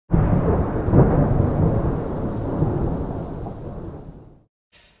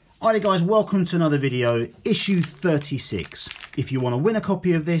Alright guys, welcome to another video, issue 36. If you want to win a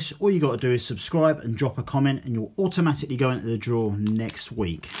copy of this, all you got to do is subscribe and drop a comment and you'll automatically go into the draw next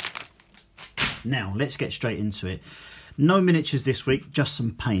week. Now, let's get straight into it. No miniatures this week, just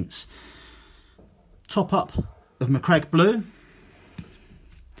some paints. Top up of Macragge Blue.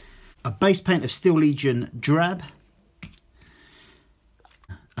 A base paint of Steel Legion Drab.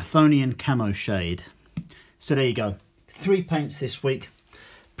 Athonian Camo Shade. So there you go. 3 paints this week.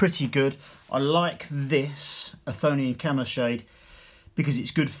 Pretty good. I like this Athonian Camo Shade because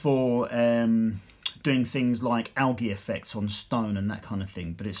it's good for doing things like algae effects on stone and that kind of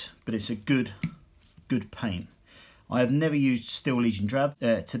thing. But it's a good paint. I have never used Steel Legion Drab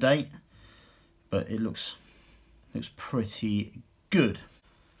to date, but it looks pretty good.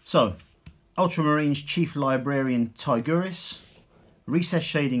 So, Ultramarines Chief Librarian Tiguris, recess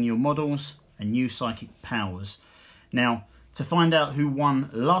shading your models, and new psychic powers. Now, to find out who won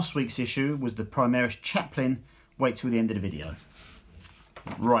last week's issue was the Primaris Chaplain. Wait till the end of the video.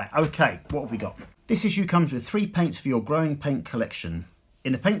 Right, okay, what have we got? This issue comes with 3 paints for your growing paint collection.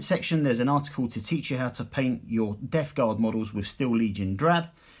 In the paint section, there's an article to teach you how to paint your Death Guard models with Steel Legion Drab.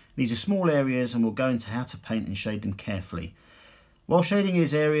 These are small areas and we'll go into how to paint and shade them carefully. While shading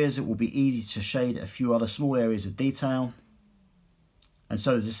these areas, it will be easy to shade a few other small areas of detail. And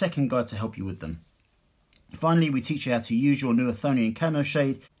so there's a second guide to help you with them. Finally, we teach you how to use your new Athonian Camo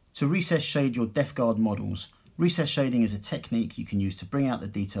Shade to recess shade your Death Guard models. Recess shading is a technique you can use to bring out the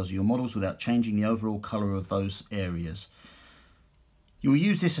details of your models without changing the overall colour of those areas. You will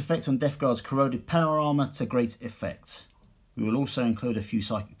use this effect on Death Guard's corroded power armour to great effect. We will also include a few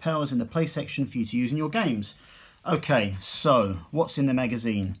psychic powers in the play section for you to use in your games. Okay, so what's in the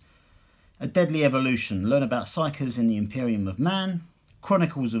magazine? A Deadly Evolution. Learn about psychers in the Imperium of Man.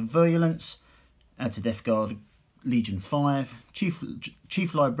 Chronicles of Virulence. Add to Death Guard Legion 5.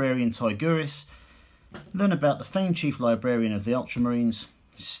 Chief Librarian Tiguris. Learn about the famed Chief Librarian of the Ultramarines.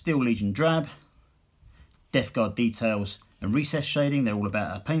 Steel Legion Drab. Death Guard details and recess shading. They're all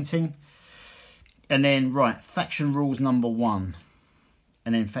about our painting. And then, right, faction rules number 1.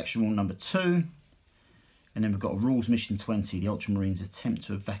 And then faction rule number 2. And then we've got rules mission 20. The Ultramarines attempt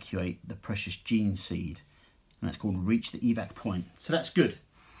to evacuate the precious gene seed. And that's called Reach the Evac Point. So that's good.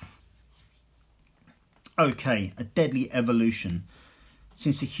 Okay, a Deadly Evolution.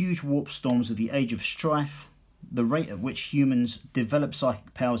 Since the huge warp storms of the Age of Strife, the rate at which humans develop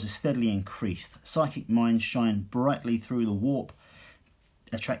psychic powers has steadily increased. Psychic minds shine brightly through the warp,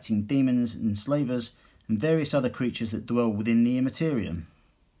 attracting demons, enslavers, and various other creatures that dwell within the Immaterium.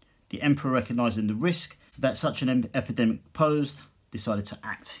 The Emperor, recognising the risk that such an epidemic posed, decided to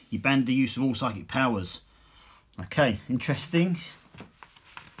act. He banned the use of all psychic powers. Okay, interesting.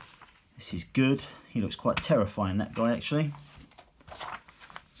 This is good. He looks quite terrifying, that guy, actually.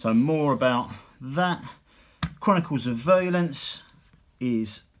 So more about that. Chronicles of Virulence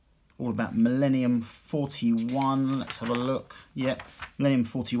is all about Millennium 41. Let's have a look. Yep, Millennium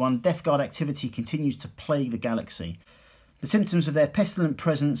 41. Death Guard activity continues to plague the galaxy. The symptoms of their pestilent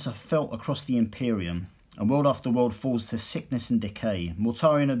presence are felt across the Imperium, and world after world falls to sickness and decay.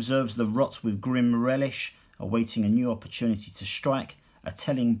 Mortarion observes the rot with grim relish, awaiting a new opportunity to strike a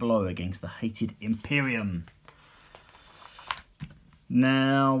telling blow against the hated Imperium.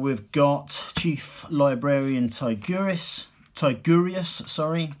 Now we've got Chief Librarian Tiguris. Tiguris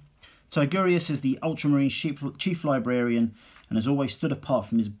is the Ultramarine Chief Librarian and has always stood apart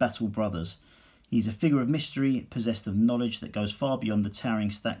from his battle brothers. He's a figure of mystery, possessed of knowledge that goes far beyond the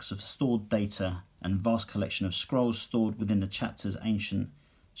towering stacks of stored data and vast collection of scrolls stored within the chapter's ancient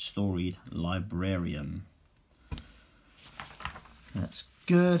storied librarium. That's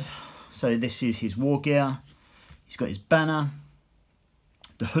good. So this is his war gear. He's got his banner,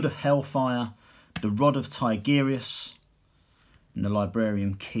 the Hood of Hellfire, the Rod of Tigerius, and the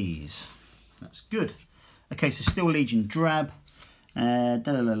Librarium keys. That's good. Okay, so Steel Legion Drab. It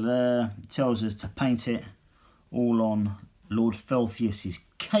tells us to paint it all on Lord Felthius's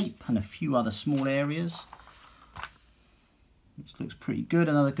cape and a few other small areas. This looks pretty good.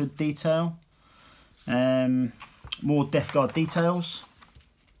 Another good detail. More Death Guard details,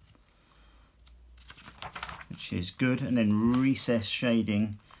 which is good, and then recess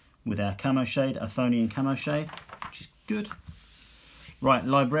shading with our camo shade, Athonian Camo Shade, which is good. Right,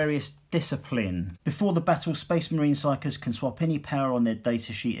 Librarius Discipline. Before the battle, Space Marine Psychers can swap any power on their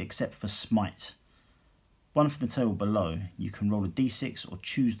datasheet except for Smite. One from the table below. You can roll a d6 or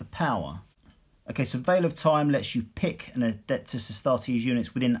choose the power. Okay, so Veil of Time lets you pick an Adeptus Astartes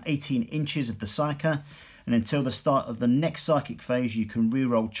units within 18 inches of the Psyker, and until the start of the next Psychic phase, you can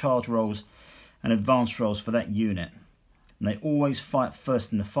re-roll charge rolls and advance rolls for that unit. and they always fight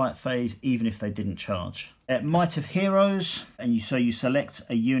first in the fight phase, even if they didn't charge. Might of Heroes, and so you select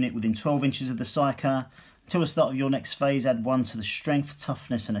a unit within 12 inches of the Psyker. Until the start of your next phase, add 1 to the strength,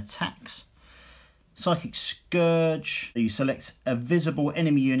 toughness, and attacks. Psychic Scourge, you select a visible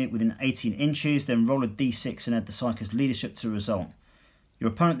enemy unit within 18 inches, then roll a d6 and add the Psyker's leadership to the result. Your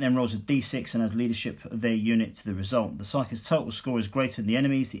opponent then rolls a d6 and adds leadership of their unit to the result. The Psyker's total score is greater than the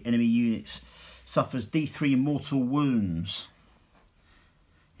enemy's. The enemy unit suffers d3 mortal wounds.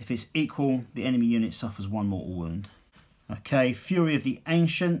 If it's equal, the enemy unit suffers 1 mortal wound. Okay, Fury of the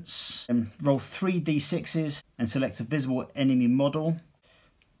Ancients. Roll 3 d6s and select a visible enemy model.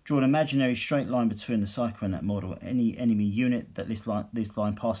 Draw an imaginary straight line between the Psyker and that model. Any enemy unit that this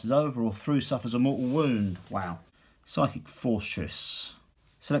line passes over or through suffers a mortal wound. Wow. Psychic Fortress.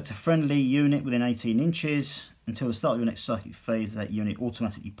 Select a friendly unit within 18 inches. Until the start of your next psychic phase, that unit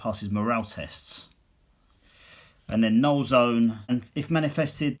automatically passes morale tests. And then Null Zone. And if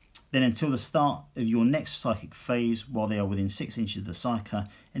manifested, then until the start of your next psychic phase, while they are within 6 inches of the Psyker,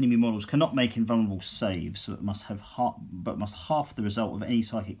 enemy models cannot make invulnerable saves, so it must have half the result of any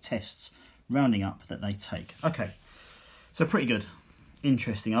psychic tests, rounding up, that they take. Okay, so pretty good,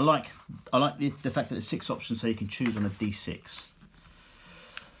 interesting. I like the fact that there's 6 options, so you can choose on a d6.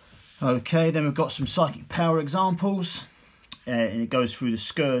 Okay, then we've got some psychic power examples, and it goes through the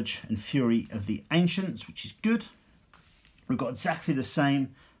Scourge and Fury of the Ancients, which is good. We've got exactly the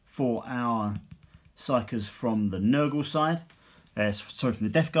same for our Psykers from the Nurgle side, sorry, from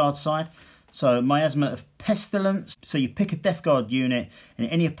the Death Guard side. So Miasma of Pestilence. So you pick a Death Guard unit, and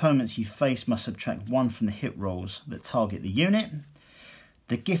any opponents you face must subtract 1 from the hit rolls that target the unit.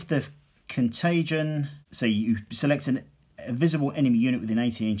 The Gift of Contagion. So you select a visible enemy unit within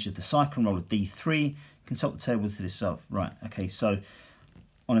 18 inches of the Psyker and roll a d3. Consult the table to this up. Right, okay, so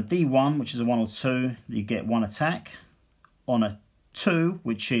on a d1, which is a 1 or 2, you get 1 attack. On a 2,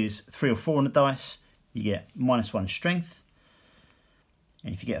 which is 3 or 4 on the dice, you get -1 strength.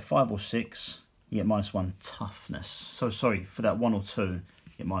 And if you get a 5 or 6, you get -1 toughness. So sorry, for that 1 or 2,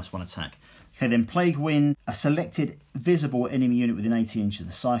 you get -1 attack. Okay, then Plague Wind. A selected visible enemy unit within 18 inches of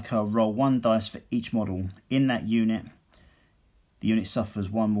the Psyker. Roll 1 dice for each model in that unit. The unit suffers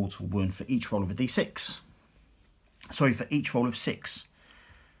 1 mortal wound for each roll of a d6. Sorry, for each roll of 6.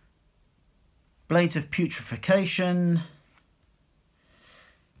 Blades of Putrefaction.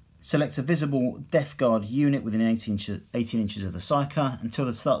 Select a visible Death Guard unit within 18 inches of the Psyker. Until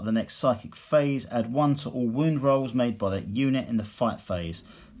the start of the next psychic phase, add 1 to all wound rolls made by that unit in the fight phase.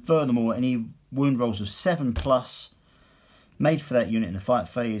 Furthermore, any wound rolls of 7+ made for that unit in the fight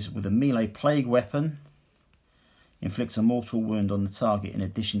phase with a melee plague weapon inflicts a mortal wound on the target in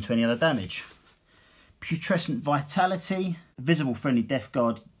addition to any other damage. Putrescent Vitality. A visible friendly Death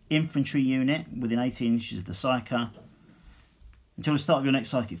Guard infantry unit within 18 inches of the Psyker. Until the start of your next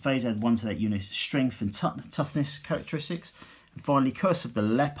psychic phase, add 1 to that unit's strength and toughness characteristics. And finally, Curse of the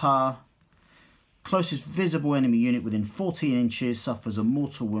Leper. Closest visible enemy unit within 14 inches suffers a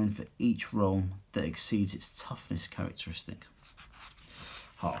mortal wound for each roll that exceeds its toughness characteristic.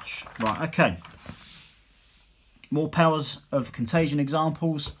 Harsh. Right, okay. More Powers of Contagion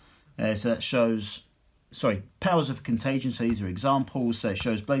examples. So that shows, sorry, Powers of Contagion, so these are examples. So it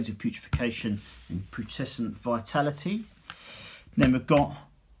shows Blades of Putrefaction and Putrescent Vitality. Then we've got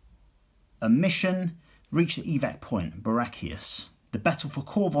a mission, reach the evac point, Barachius. The battle for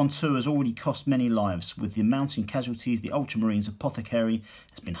Corvon 2 has already cost many lives. With the mounting casualties, the Ultramarines Apothecary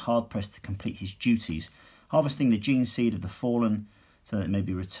has been hard-pressed to complete his duties, harvesting the gene seed of the fallen so that it may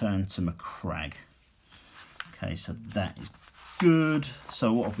be returned to Macragge. Okay, so that is good.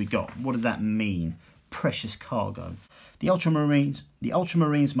 So what have we got? What does that mean? Precious cargo. The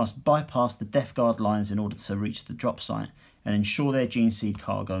Ultramarines must bypass the Death Guard lines in order to reach the drop site and ensure their gene seed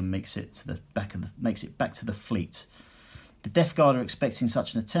cargo makes it back to the fleet. The Death Guard are expecting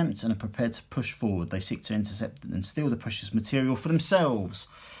such an attempt and are prepared to push forward. They seek to intercept and steal the precious material for themselves.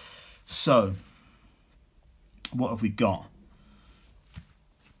 So, what have we got?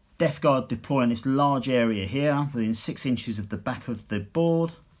 Death Guard deploy in this large area here, within 6 inches of the back of the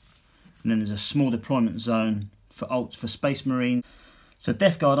board. And then there's a small deployment zone for Space Marine. So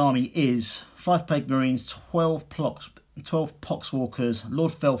Death Guard army is 5 Plague Marines, 12 Poxwalkers,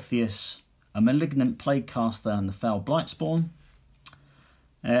 Lord Felthius, a Malignant Plague Caster and the Foul Blightspawn.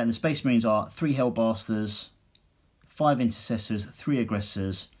 And the Space Marines are 3 Hellbasters, 5 Intercessors, 3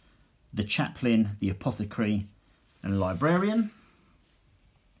 Aggressors, the Chaplain, the Apothecary and Librarian.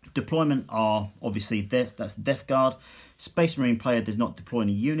 Deployment are obviously that's the Death Guard. Space Marine player does not deploy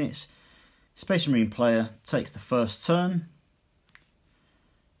any units. Space Marine player takes the first turn.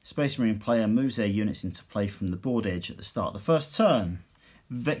 Space Marine player moves their units into play from the board edge at the start of the first turn.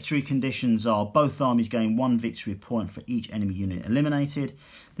 Victory conditions are both armies gain 1 victory point for each enemy unit eliminated.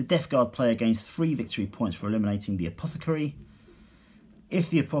 The Death Guard player gains 3 victory points for eliminating the Apothecary. If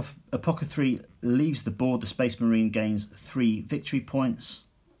the Apothecary leaves the board, the Space Marine gains 3 victory points.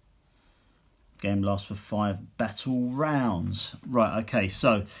 Game lasts for 5 battle rounds. Right, okay,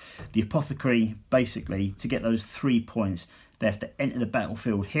 so the Apothecary, basically, to get those 3 points, they have to enter the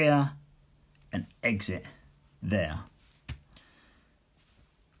battlefield here and exit there.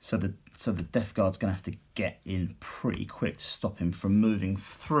 So the Death Guard's going to have to get in pretty quick to stop him from moving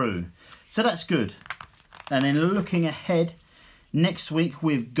through. So that's good. And then looking ahead, next week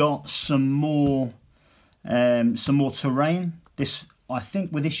we've got some more terrain. This, I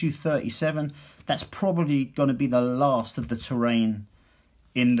think, with issue 37, that's probably going to be the last of the terrain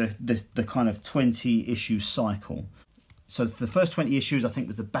in the kind of 20 issue cycle. So the first 20 issues, I think,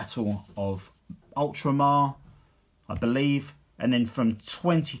 was the Battle of Ultramar, I believe. And then from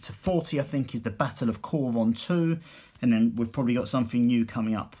 20 to 40, I think, is the Battle of Corvon 2. And then we've probably got something new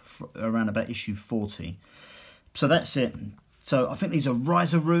coming up around about issue 40. So that's it. So I think these are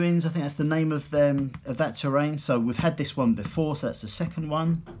Rise of Ruins. I think that's the name of that terrain. So we've had this one before, so that's the second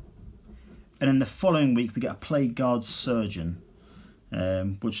one. And then the following week, we get a Plague Guard Surgeon,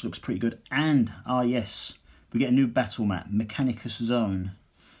 which looks pretty good. And, yes, we get a new battle map, Mechanicus Zone.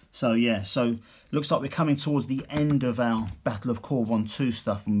 So, yeah, so looks like we're coming towards the end of our Battle of Corvon 2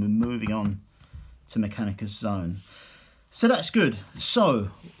 stuff, and we're moving on to Mechanicus Zone. So that's good.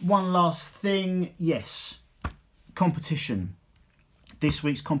 So, one last thing, yes, competition. This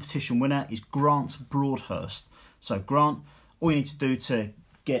week's competition winner is Grant Broadhurst. So, Grant, all you need to do to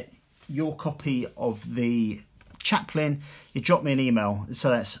get your copy of the Chaplain, you drop me an email. So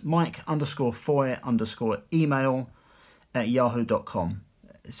that's mike_foy_email@yahoo.com.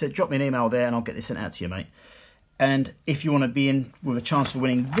 So drop me an email there and I'll get this sent out to you, mate. And if you want to be in with a chance of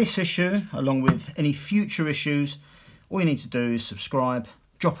winning this issue, along with any future issues, all you need to do is subscribe,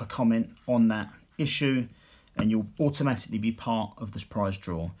 drop a comment on that issue, and you'll automatically be part of this prize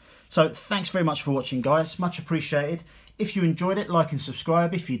draw. So thanks very much for watching, guys. Much appreciated. If you enjoyed it, like and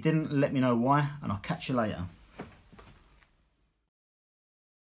subscribe. If you didn't, let me know why, and I'll catch you later.